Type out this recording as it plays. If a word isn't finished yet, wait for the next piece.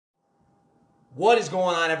What is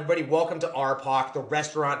going on, everybody? Welcome to RPOC, the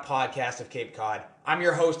restaurant podcast of Cape Cod. I'm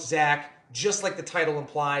your host, Zach. Just like the title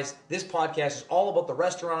implies, this podcast is all about the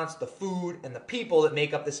restaurants, the food, and the people that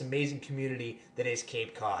make up this amazing community that is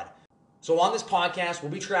Cape Cod. So on this podcast, we'll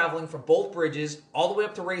be traveling from both bridges all the way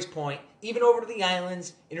up to Race Point, even over to the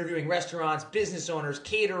islands, interviewing restaurants, business owners,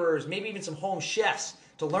 caterers, maybe even some home chefs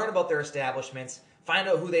to learn about their establishments, find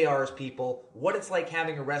out who they are as people, what it's like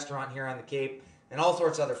having a restaurant here on the Cape, and all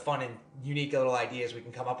sorts of other fun and unique little ideas we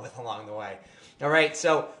can come up with along the way. All right,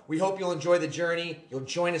 so we hope you'll enjoy the journey. You'll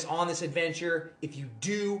join us on this adventure. If you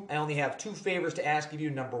do, I only have two favors to ask of you.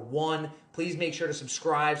 Number one, please make sure to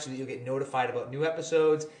subscribe so that you'll get notified about new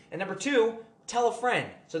episodes. And number two, tell a friend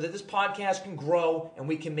so that this podcast can grow and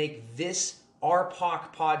we can make this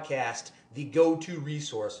RPOC podcast the go-to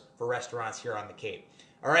resource for restaurants here on the Cape.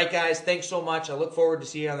 All right, guys, thanks so much. I look forward to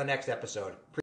seeing you on the next episode.